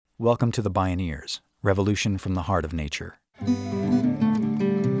Welcome to the Bioneers, Revolution from the Heart of Nature. I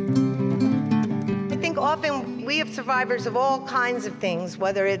think often we have survivors of all kinds of things,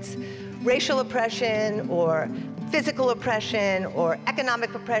 whether it's racial oppression or physical oppression or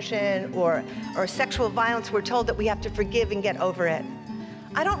economic oppression or sexual violence. We're told that we have to forgive and get over it.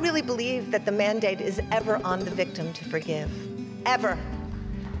 I don't really believe that the mandate is ever on the victim to forgive, ever.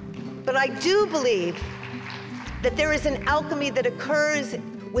 But I do believe that there is an alchemy that occurs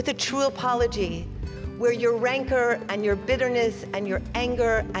with a true apology, where your rancor and your bitterness and your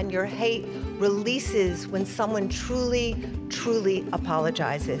anger and your hate releases when someone truly, truly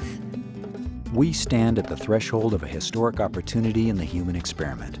apologizes. We stand at the threshold of a historic opportunity in the human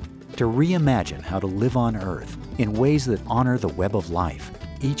experiment to reimagine how to live on Earth in ways that honor the web of life,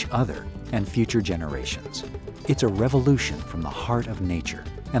 each other, and future generations. It's a revolution from the heart of nature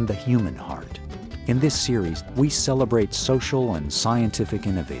and the human heart. In this series, we celebrate social and scientific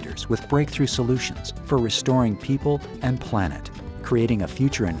innovators with breakthrough solutions for restoring people and planet, creating a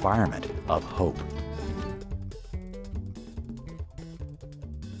future environment of hope.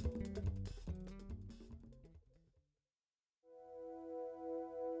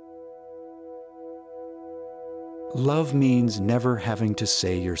 Love means never having to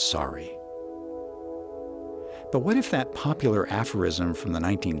say you're sorry. But what if that popular aphorism from the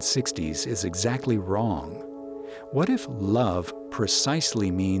 1960s is exactly wrong? What if love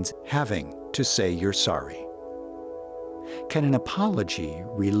precisely means having to say you're sorry? Can an apology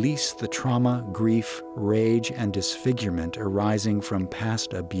release the trauma, grief, rage, and disfigurement arising from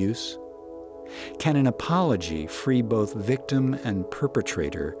past abuse? Can an apology free both victim and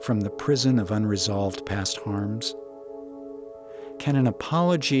perpetrator from the prison of unresolved past harms? Can an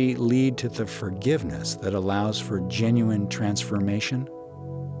apology lead to the forgiveness that allows for genuine transformation?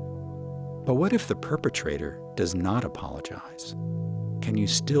 But what if the perpetrator does not apologize? Can you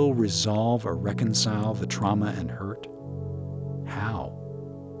still resolve or reconcile the trauma and hurt? How?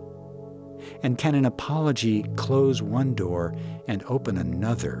 And can an apology close one door and open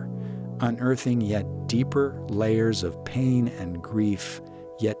another, unearthing yet deeper layers of pain and grief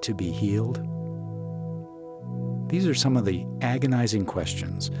yet to be healed? These are some of the agonizing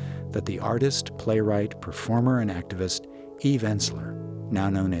questions that the artist, playwright, performer, and activist Eve Ensler, now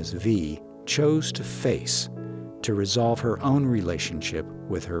known as V, chose to face to resolve her own relationship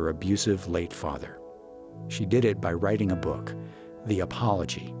with her abusive late father. She did it by writing a book, The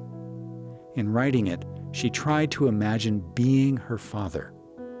Apology. In writing it, she tried to imagine being her father.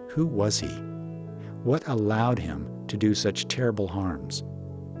 Who was he? What allowed him to do such terrible harms?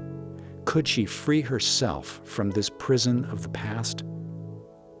 Could she free herself from this prison of the past?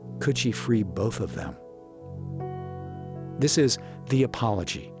 Could she free both of them? This is The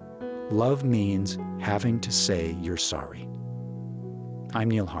Apology. Love means having to say you're sorry. I'm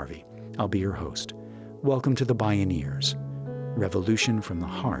Neil Harvey. I'll be your host. Welcome to the Bioneers, Revolution from the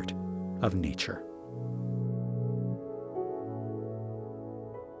Heart of Nature.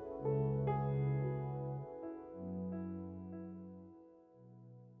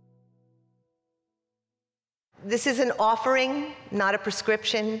 This is an offering, not a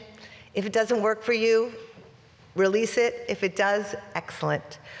prescription. If it doesn't work for you, release it. If it does,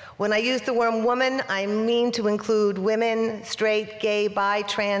 excellent. When I use the word woman, I mean to include women, straight, gay, bi,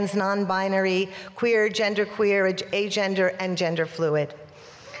 trans, non-binary, queer, genderqueer, agender, and gender fluid.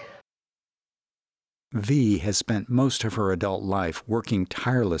 V has spent most of her adult life working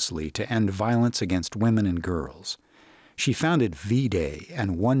tirelessly to end violence against women and girls. She founded V-Day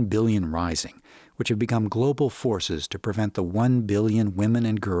and 1 Billion Rising, which have become global forces to prevent the 1 billion women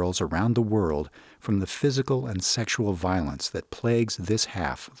and girls around the world from the physical and sexual violence that plagues this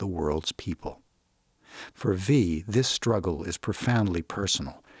half of the world's people. For V, this struggle is profoundly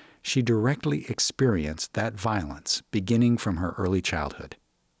personal. She directly experienced that violence beginning from her early childhood.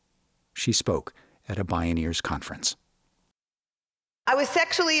 She spoke at a Bioneers conference. I was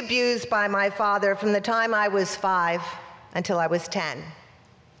sexually abused by my father from the time I was 5 until I was 10.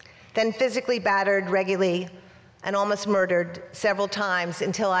 Then physically battered regularly and almost murdered several times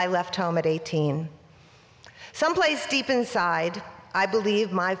until I left home at 18. Someplace deep inside, I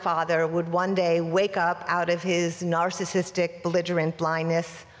believed my father would one day wake up out of his narcissistic, belligerent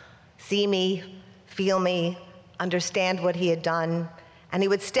blindness, see me, feel me, understand what he had done, and he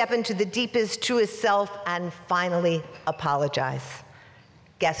would step into the deepest, truest self and finally apologize.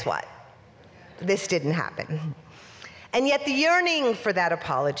 Guess what? This didn't happen. And yet the yearning for that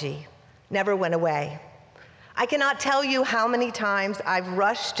apology never went away. I cannot tell you how many times I've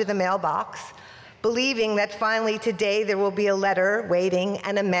rushed to the mailbox, believing that finally today there will be a letter waiting,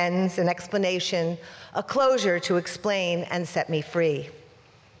 an amends, an explanation, a closure to explain and set me free.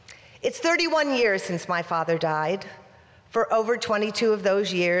 It's 31 years since my father died. For over 22 of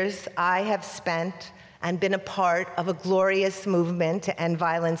those years, I have spent and been a part of a glorious movement to end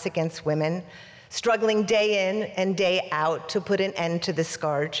violence against women, struggling day in and day out to put an end to the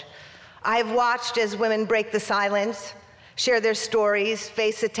scourge. I have watched as women break the silence, share their stories,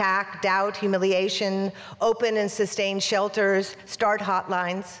 face attack, doubt, humiliation, open and sustain shelters, start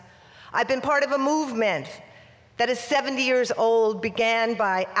hotlines. I've been part of a movement that is 70 years old, began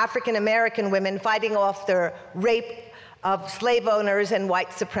by African American women fighting off the rape of slave owners and white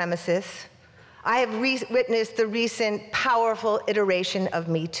supremacists. I have witnessed the recent powerful iteration of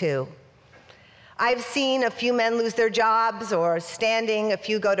Me Too. I've seen a few men lose their jobs or standing, a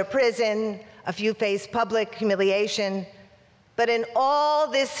few go to prison, a few face public humiliation. But in all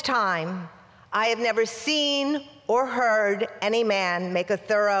this time, I have never seen or heard any man make a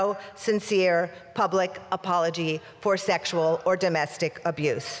thorough, sincere, public apology for sexual or domestic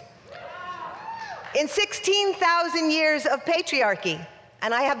abuse. In 16,000 years of patriarchy,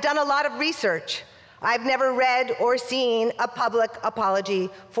 and I have done a lot of research, I've never read or seen a public apology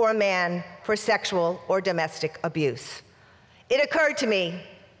for a man for sexual or domestic abuse. It occurred to me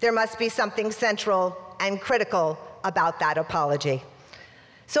there must be something central and critical about that apology.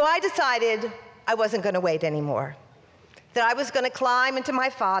 So I decided I wasn't going to wait anymore, that I was going to climb into my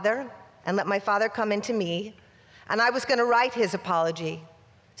father and let my father come into me, and I was going to write his apology,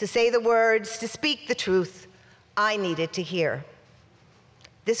 to say the words, to speak the truth I needed to hear.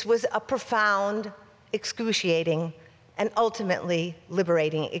 This was a profound, excruciating, and ultimately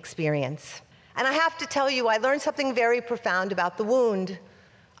liberating experience. And I have to tell you, I learned something very profound about the wound.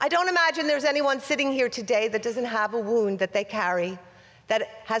 I don't imagine there's anyone sitting here today that doesn't have a wound that they carry that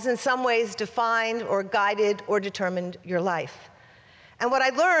has in some ways defined or guided or determined your life. And what I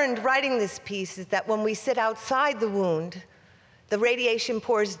learned writing this piece is that when we sit outside the wound, the radiation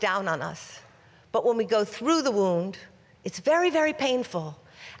pours down on us. But when we go through the wound, it's very, very painful.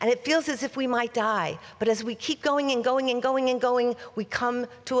 And it feels as if we might die. But as we keep going and going and going and going, we come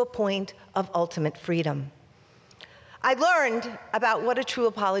to a point of ultimate freedom. I learned about what a true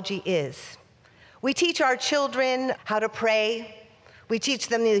apology is. We teach our children how to pray. We teach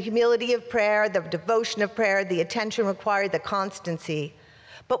them the humility of prayer, the devotion of prayer, the attention required, the constancy.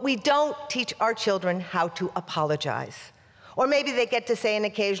 But we don't teach our children how to apologize. Or maybe they get to say an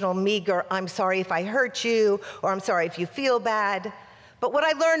occasional meager, "I'm sorry if I hurt you," or "I'm sorry if you feel bad." But what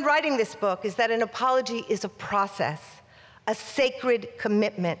I learned writing this book is that an apology is a process, a sacred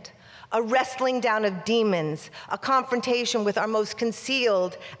commitment, a wrestling down of demons, a confrontation with our most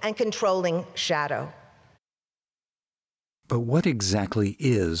concealed and controlling shadow. But what exactly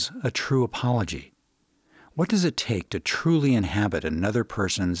is a true apology? What does it take to truly inhabit another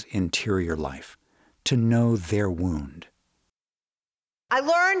person's interior life, to know their wound? I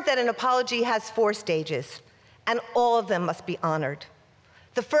learned that an apology has 4 stages, and all of them must be honored.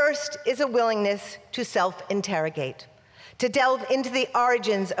 The first is a willingness to self-interrogate, to delve into the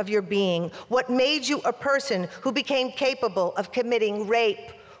origins of your being, what made you a person who became capable of committing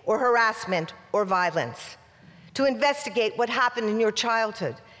rape or harassment or violence, to investigate what happened in your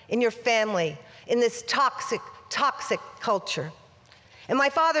childhood, in your family, in this toxic culture. In my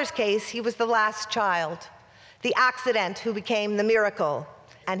father's case, he was the last child, the accident who became the miracle,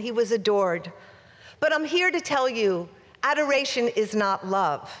 and he was adored. But I'm here to tell you, adoration is not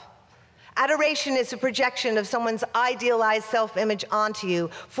love. Adoration is a projection of someone's idealized self-image onto you,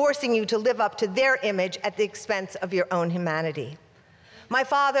 forcing you to live up to their image at the expense of your own humanity. My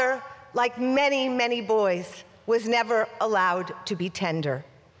father, like many, many boys, was never allowed to be tender,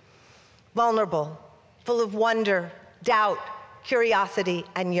 vulnerable, full of wonder, doubt, curiosity,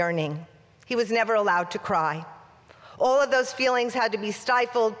 and yearning. He was never allowed to cry. All of those feelings had to be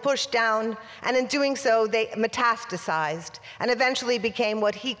stifled, pushed down, and in doing so, they metastasized and eventually became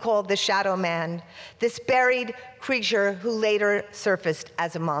what he called the shadow man, this buried creature who later surfaced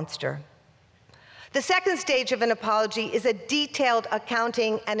as a monster. The second stage of an apology is a detailed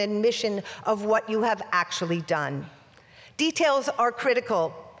accounting and admission of what you have actually done. Details are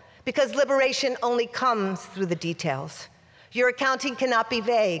critical because liberation only comes through the details. Your accounting cannot be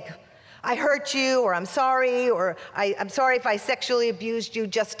vague. "I hurt you," or "I'm sorry," or I'm sorry if I sexually abused you,"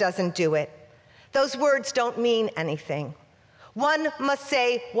 just doesn't do it. Those words don't mean anything. One must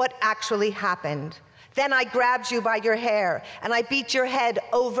say what actually happened. "Then I grabbed you by your hair, and I beat your head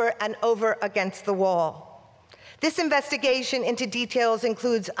over and over against the wall." This investigation into details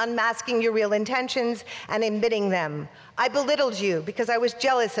includes unmasking your real intentions and admitting them. "I belittled you because I was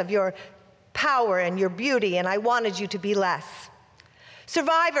jealous of your power and your beauty, and I wanted you to be less."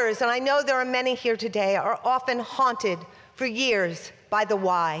 Survivors, and I know there are many here today, are often haunted for years by the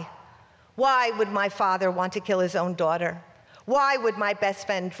why. Why would my father want to kill his own daughter? Why would my best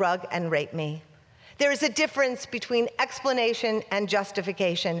friend drug and rape me? There is a difference between explanation and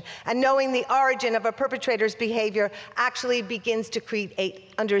justification, and knowing the origin of a perpetrator's behavior actually begins to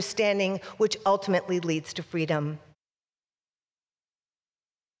create understanding, which ultimately leads to freedom.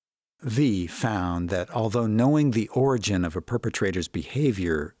 V found that although knowing the origin of a perpetrator's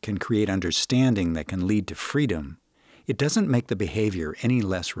behavior can create understanding that can lead to freedom, it doesn't make the behavior any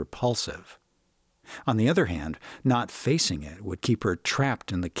less repulsive. On the other hand, not facing it would keep her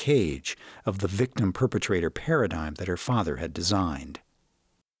trapped in the cage of the victim-perpetrator paradigm that her father had designed.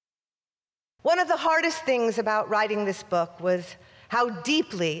 One of the hardest things about writing this book was how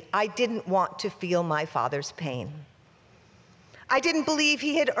deeply I didn't want to feel my father's pain. I didn't believe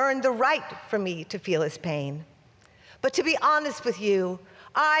he had earned the right for me to feel his pain. But to be honest with you,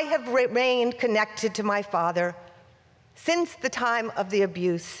 I have remained connected to my father since the time of the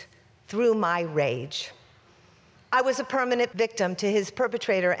abuse through my rage. I was a permanent victim to his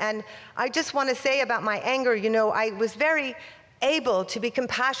perpetrator, and I just want to say about my anger, I was very able to be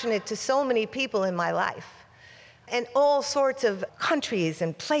compassionate to so many people in my life. In all sorts of countries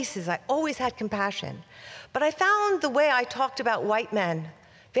and places, I always had compassion. But I found the way I talked about white men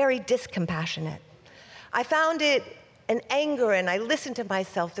very discompassionate. I found it an anger, and I listened to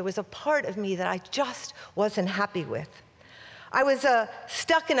myself. There was a part of me that I just wasn't happy with. I was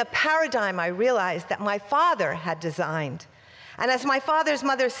stuck in a paradigm I realized that my father had designed. And as my father's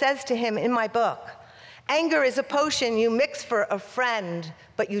mother says to him in my book, anger is a potion you mix for a friend,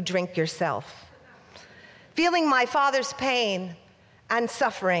 but you drink yourself. Feeling my father's pain and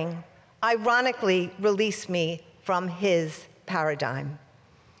suffering ironically released me from his paradigm.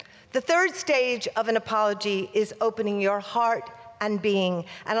 The third stage of an apology is opening your heart and being,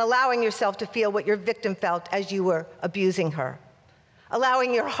 and allowing yourself to feel what your victim felt as you were abusing her.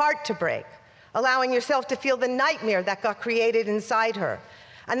 Allowing your heart to break, allowing yourself to feel the nightmare that got created inside her,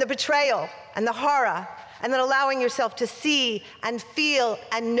 and the betrayal and the horror, and then allowing yourself to see and feel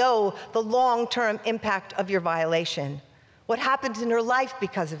and know the long-term impact of your violation. What happened in her life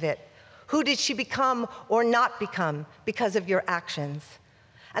because of it? Who did she become or not become because of your actions?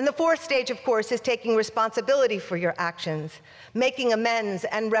 And the fourth stage, of course, is taking responsibility for your actions, making amends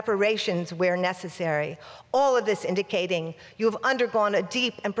and reparations where necessary. All of this indicating you have undergone a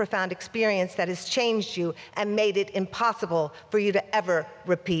deep and profound experience that has changed you and made it impossible for you to ever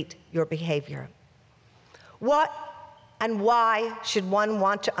repeat your behavior. What and why should one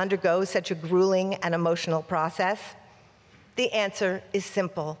want to undergo such a grueling and emotional process? The answer is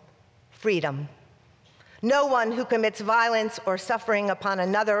simple: freedom. No one who commits violence or suffering upon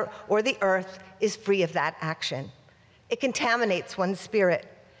another or the earth is free of that action. It contaminates one's spirit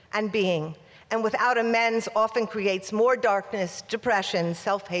and being, and without amends often creates more darkness, depression,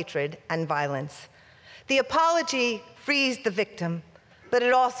 self-hatred, and violence. The apology frees the victim, but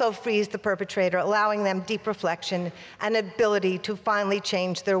it also frees the perpetrator, allowing them deep reflection and ability to finally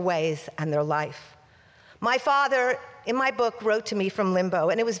change their ways and their life. My father, in my book, wrote to me from limbo,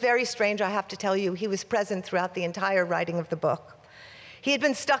 and it was very strange, I have to tell you. He was present throughout the entire writing of the book. He had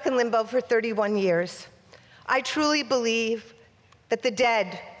been stuck in limbo for 31 years. I truly believe that the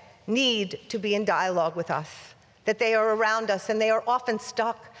dead need to be in dialogue with us, that they are around us, and they are often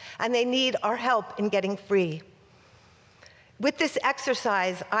stuck, and they need our help in getting free. With this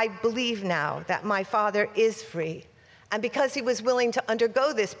exercise, I believe now that my father is free. And because he was willing to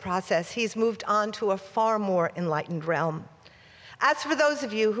undergo this process, he's moved on to a far more enlightened realm. As for those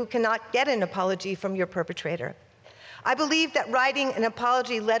of you who cannot get an apology from your perpetrator, I believe that writing an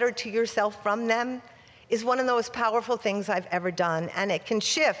apology letter to yourself from them is one of the most powerful things I've ever done, and it can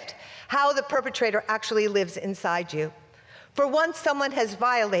shift how the perpetrator actually lives inside you. For once someone has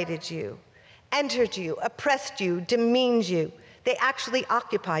violated you, entered you, oppressed you, demeaned you, they actually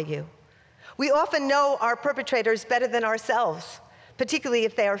occupy you. We often know our perpetrators better than ourselves, particularly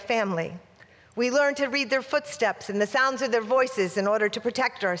if they are family. We learn to read their footsteps and the sounds of their voices in order to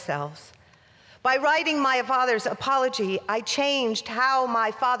protect ourselves. By writing my father's apology, I changed how my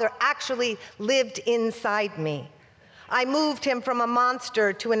father actually lived inside me. I moved him from a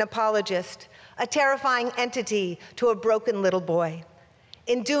monster to an apologist, a terrifying entity to a broken little boy.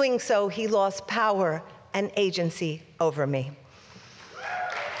 In doing so, he lost power and agency over me.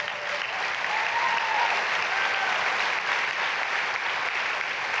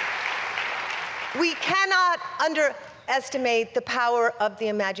 We cannot underestimate the power of the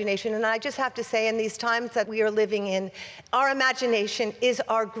imagination. And I just have to say, in these times that we are living in, our imagination is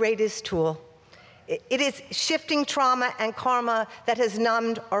our greatest tool. It is shifting trauma and karma that has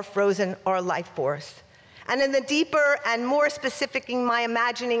numbed or frozen our life force. And in the deeper and more specificing my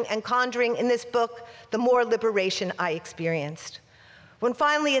imagining and conjuring in this book, the more liberation I experienced. When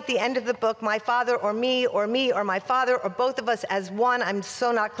finally at the end of the book, my father or me or my father or both of us as one, I'm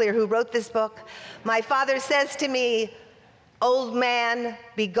so not clear who wrote this book, my father says to me, "Old man,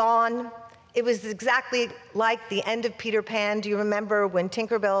 be gone." It was exactly like the end of Peter Pan. Do you remember when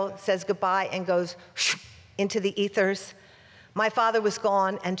Tinkerbell says goodbye and goes into the ethers? My father was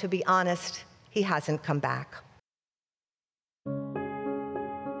gone, and to be honest, he hasn't come back.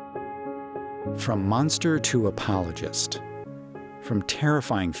 From monster to apologist. From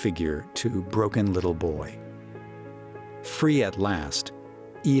terrifying figure to broken little boy. Free at last,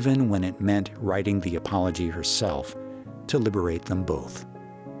 even when it meant writing the apology herself to liberate them both.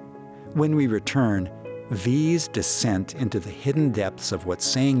 When we return, V's descent into the hidden depths of what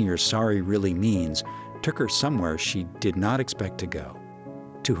saying you're sorry really means took her somewhere she did not expect to go,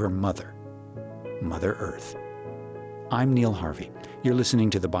 to her mother, Mother Earth. I'm Neil Harvey. You're listening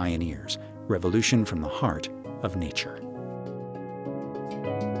to The Bioneers, Revolution from the Heart of Nature.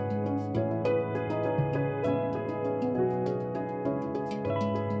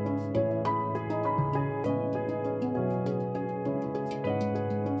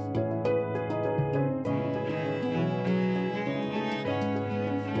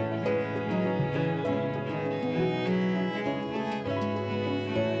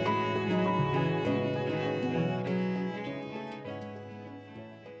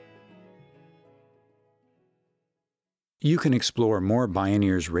 You can explore more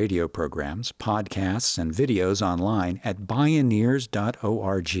Bioneers radio programs, podcasts, and videos online at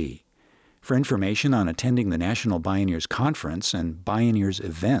bioneers.org. For information on attending the National Bioneers Conference and Bioneers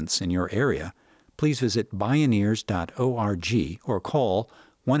events in your area, please visit bioneers.org or call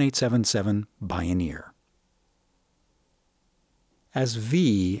 1-877-BIONEER. As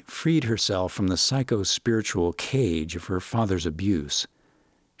V freed herself from the psycho-spiritual cage of her father's abuse,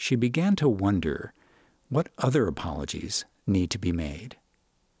 she began to wonder what other apologies need to be made.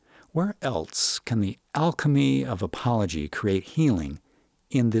 Where else can the alchemy of apology create healing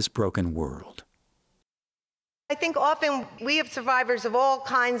in this broken world? I think often we have survivors of all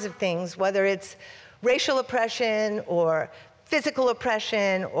kinds of things, whether it's racial oppression or physical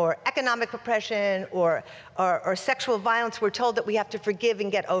oppression or economic oppression or sexual violence. We're told that we have to forgive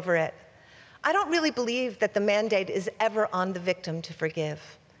and get over it. I don't really believe that the mandate is ever on the victim to forgive,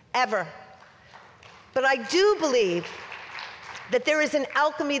 ever. But I do believe that there is an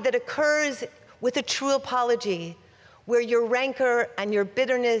alchemy that occurs with a true apology, where your rancor and your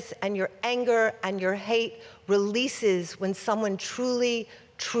bitterness and your anger and your hate releases when someone truly,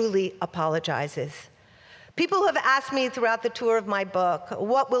 truly apologizes. People have asked me throughout the tour of my book,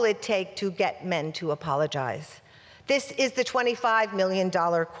 what will it take to get men to apologize? This is the $25 million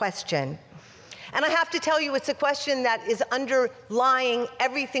question. And I have to tell you, it's a question that is underlying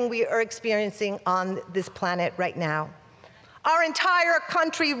everything we are experiencing on this planet right now. Our entire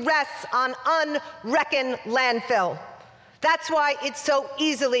country rests on unreckoned landfill. That's why it so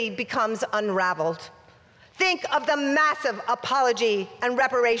easily becomes unraveled. Think of the massive apology and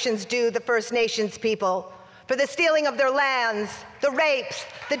reparations due the First Nations people for the stealing of their lands, the rapes,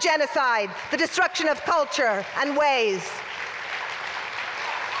 the genocide, the destruction of culture and ways.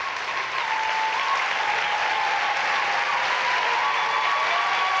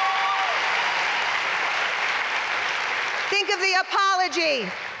 Think of the apology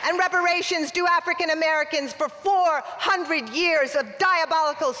and reparations due African Americans for 400 years of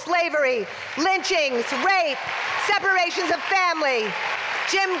diabolical slavery, lynchings, rape, separations of family,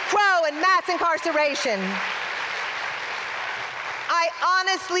 Jim Crow, and mass incarceration. I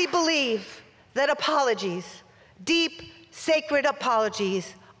honestly believe that apologies, deep, sacred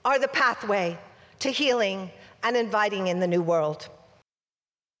apologies, are the pathway to healing and inviting in the new world.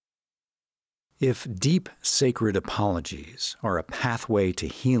 If deep, sacred apologies are a pathway to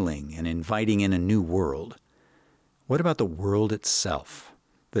healing and inviting in a new world, what about the world itself,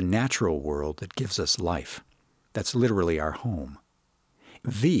 the natural world that gives us life, that's literally our home?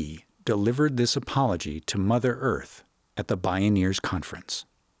 V delivered this apology to Mother Earth at the Bioneers Conference.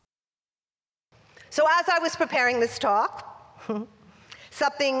 So as I was preparing this talk,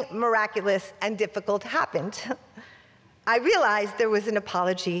 something miraculous and difficult happened. I realized there was an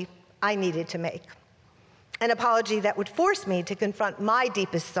apology I needed to make. An apology that would force me to confront my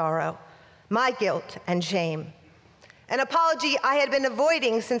deepest sorrow, my guilt and shame. An apology I had been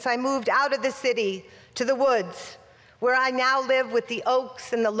avoiding since I moved out of the city to the woods, where I now live with the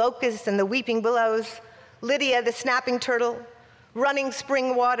oaks and the locusts and the weeping willows, Lydia the snapping turtle, running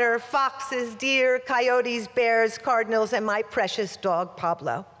spring water, foxes, deer, coyotes, bears, cardinals, and my precious dog,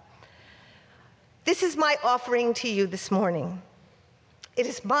 Pablo. This is my offering to you this morning. It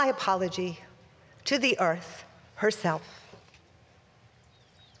is my apology to the earth herself.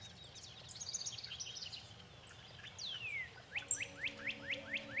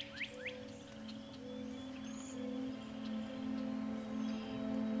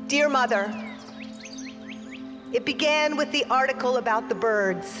 Dear Mother, it began with the article about the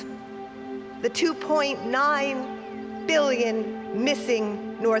birds, the 2.9 billion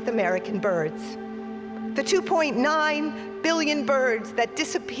missing North American birds, the 2.9 billion birds that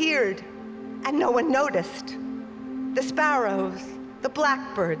disappeared and no one noticed, the sparrows, the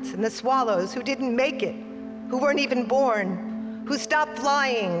blackbirds, and the swallows who didn't make it, who weren't even born, who stopped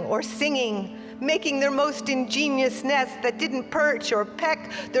flying or singing, making their most ingenious nests that didn't perch or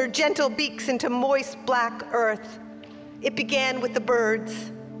peck their gentle beaks into moist black earth. It began with the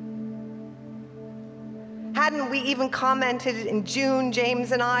birds. Hadn't we even commented in June,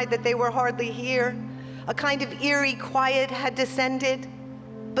 James and I, that they were hardly here? A kind of eerie quiet had descended.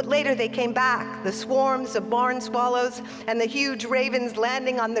 But later they came back, the swarms of barn swallows and the huge ravens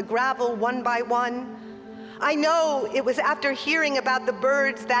landing on the gravel one by one. I know it was after hearing about the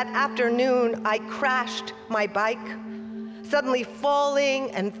birds that afternoon I crashed my bike, suddenly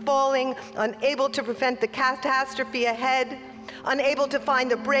falling and falling, unable to prevent the catastrophe ahead, unable to find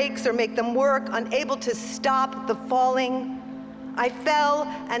the brakes or make them work, unable to stop the falling. I fell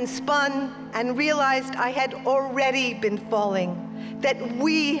and spun and realized I had already been falling, that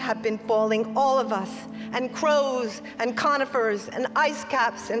we have been falling, all of us, and crows and conifers and ice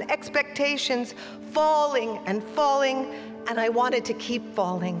caps and expectations, falling and falling, and I wanted to keep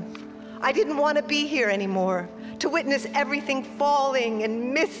falling. I didn't want to be here anymore, to witness everything falling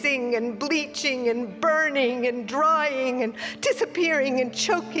and missing and bleaching and burning and drying and disappearing and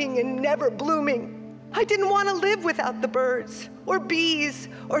choking and never blooming. I didn't want to live without the birds or bees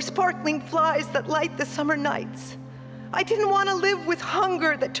or sparkling flies that light the summer nights. I didn't want to live with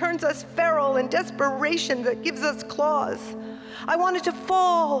hunger that turns us feral and desperation that gives us claws. I wanted to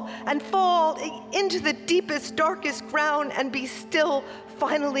fall and fall into the deepest, darkest ground and be still,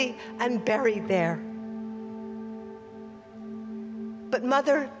 finally, and buried there. But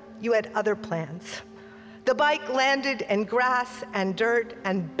Mother, you had other plans. The bike landed in grass and dirt,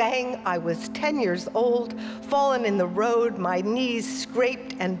 and bang, I was 10 years old, fallen in the road, my knees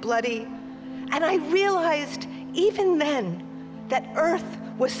scraped and bloody. And I realized even then that earth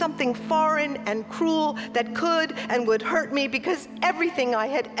was something foreign and cruel that could and would hurt me, because everything I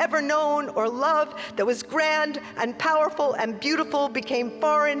had ever known or loved that was grand and powerful and beautiful became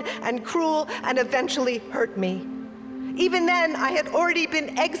foreign and cruel and eventually hurt me. Even then, I had already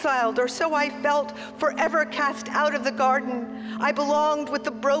been exiled, or so I felt, forever cast out of the garden. I belonged with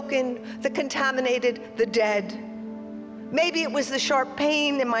the broken, the contaminated, the dead. Maybe it was the sharp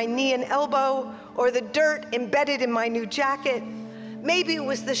pain in my knee and elbow, or the dirt embedded in my new jacket. Maybe it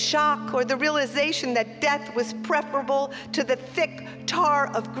was the shock or the realization that death was preferable to the thick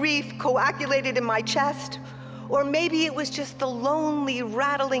tar of grief coagulated in my chest. Or maybe it was just the lonely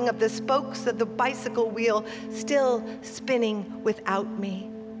rattling of the spokes of the bicycle wheel still spinning without me.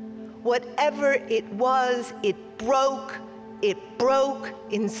 Whatever it was, it broke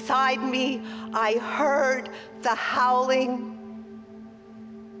inside me. I heard the howling.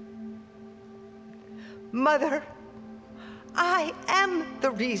 Mother, I am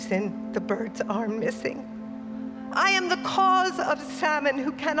the reason the birds are missing. I am the cause of salmon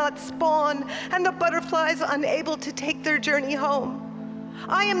who cannot spawn and the butterflies unable to take their journey home.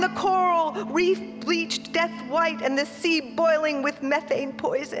 I am the coral reef bleached death white and the sea boiling with methane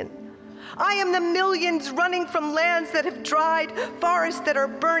poison. I am the millions running from lands that have dried, forests that are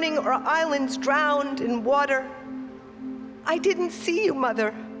burning, or islands drowned in water. I didn't see you,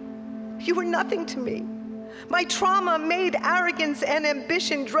 Mother. You were nothing to me. My trauma made arrogance and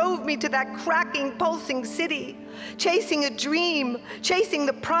ambition drove me to that cracking, pulsing city, chasing a dream, chasing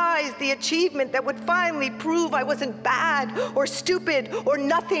the prize, the achievement that would finally prove I wasn't bad or stupid or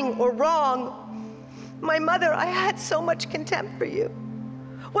nothing or wrong. My mother, I had so much contempt for you.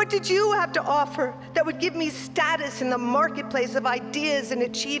 What did you have to offer that would give me status in the marketplace of ideas and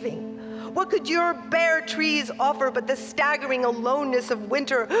achieving? What could your bare trees offer but the staggering aloneness of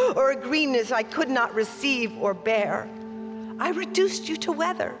winter or a greenness I could not receive or bear? I reduced you to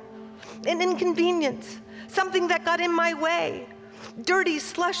weather, an inconvenience, something that got in my way, dirty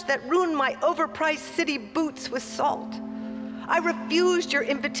slush that ruined my overpriced city boots with salt. I refused your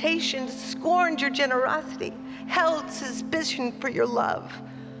invitations, scorned your generosity, held suspicion for your love.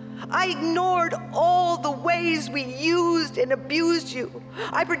 I ignored all the ways we used and abused you.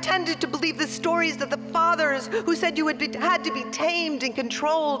 I pretended to believe the stories of the fathers who said you had to be tamed and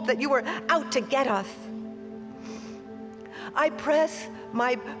controlled, that you were out to get us. I press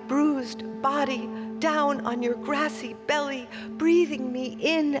my bruised body down on your grassy belly, breathing me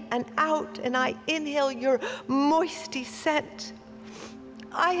in and out, and I inhale your moisty scent.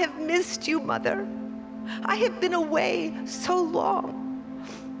 I have missed you, Mother. I have been away so long.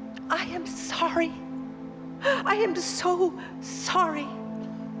 I am sorry. I am so sorry.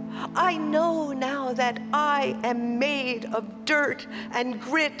 I know now that I am made of dirt and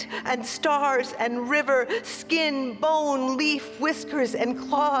grit and stars and river, skin, bone, leaf, whiskers, and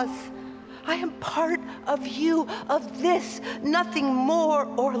claws. I am part of you, of this, nothing more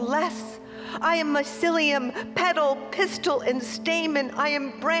or less. I am mycelium, petal, pistil, and stamen. I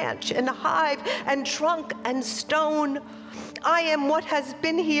am branch and hive and trunk and stone. I am what has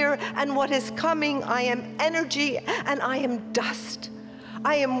been here and what is coming. I am energy and I am dust.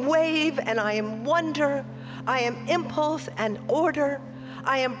 I am wave and I am wonder. I am impulse and order.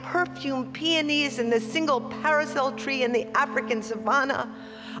 I am perfume peonies and the single parasol tree in the African savanna.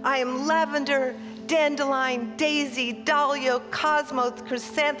 I am lavender, dandelion, daisy, dahlia, cosmos,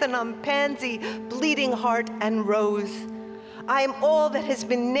 chrysanthemum, pansy, bleeding heart, and rose. I am all that has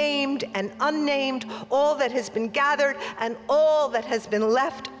been named and unnamed, all that has been gathered, and all that has been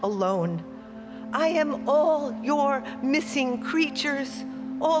left alone. I am all your missing creatures,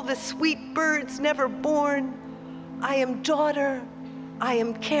 all the sweet birds never born. I am daughter, I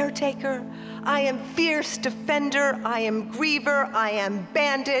am caretaker, I am fierce defender, I am griever, I am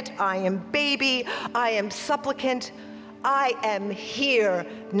bandit, I am baby, I am supplicant. I am here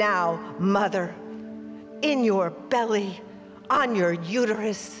now, Mother, in your belly, on your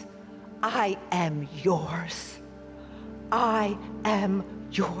uterus. I am yours. I am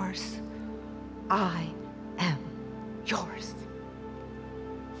yours. I am yours.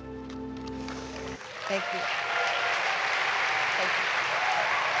 Thank you. Thank you.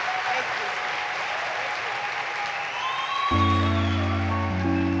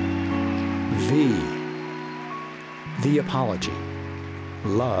 The apology.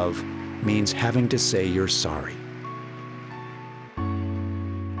 Love means having to say you're sorry.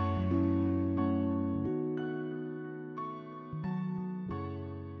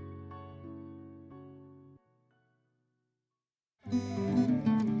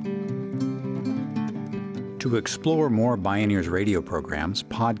 To explore more Bioneers radio programs,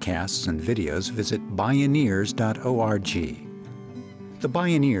 podcasts, and videos, visit bioneers.org. The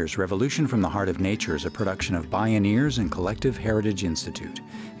Bioneers Revolution from the Heart of Nature is a production of Bioneers and Collective Heritage Institute.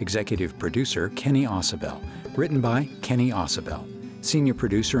 Executive producer Kenny Ausubel. Written by Kenny Ausubel. Senior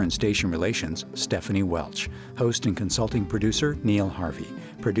producer and station relations Stephanie Welch. Host and consulting producer Neil Harvey.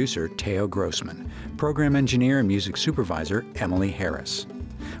 Producer Teo Grossman. Program engineer and music supervisor Emily Harris.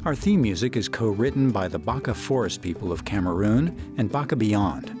 Our theme music is co-written by the Baka Forest people of Cameroon and Baka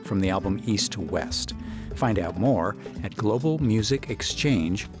Beyond from the album East to West. Find out more at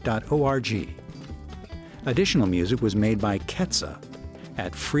globalmusicexchange.org. Additional music was made by Ketsa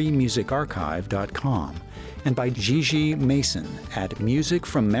at freemusicarchive.com and by Gigi Mason at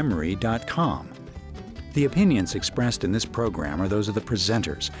musicfrommemory.com. The opinions expressed in this program are those of the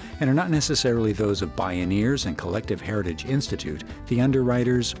presenters and are not necessarily those of Bioneers and Collective Heritage Institute, the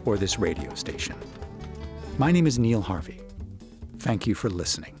underwriters, or this radio station. My name is Neil Harvey. Thank you for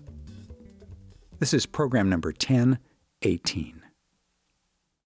listening. This is program number 1018.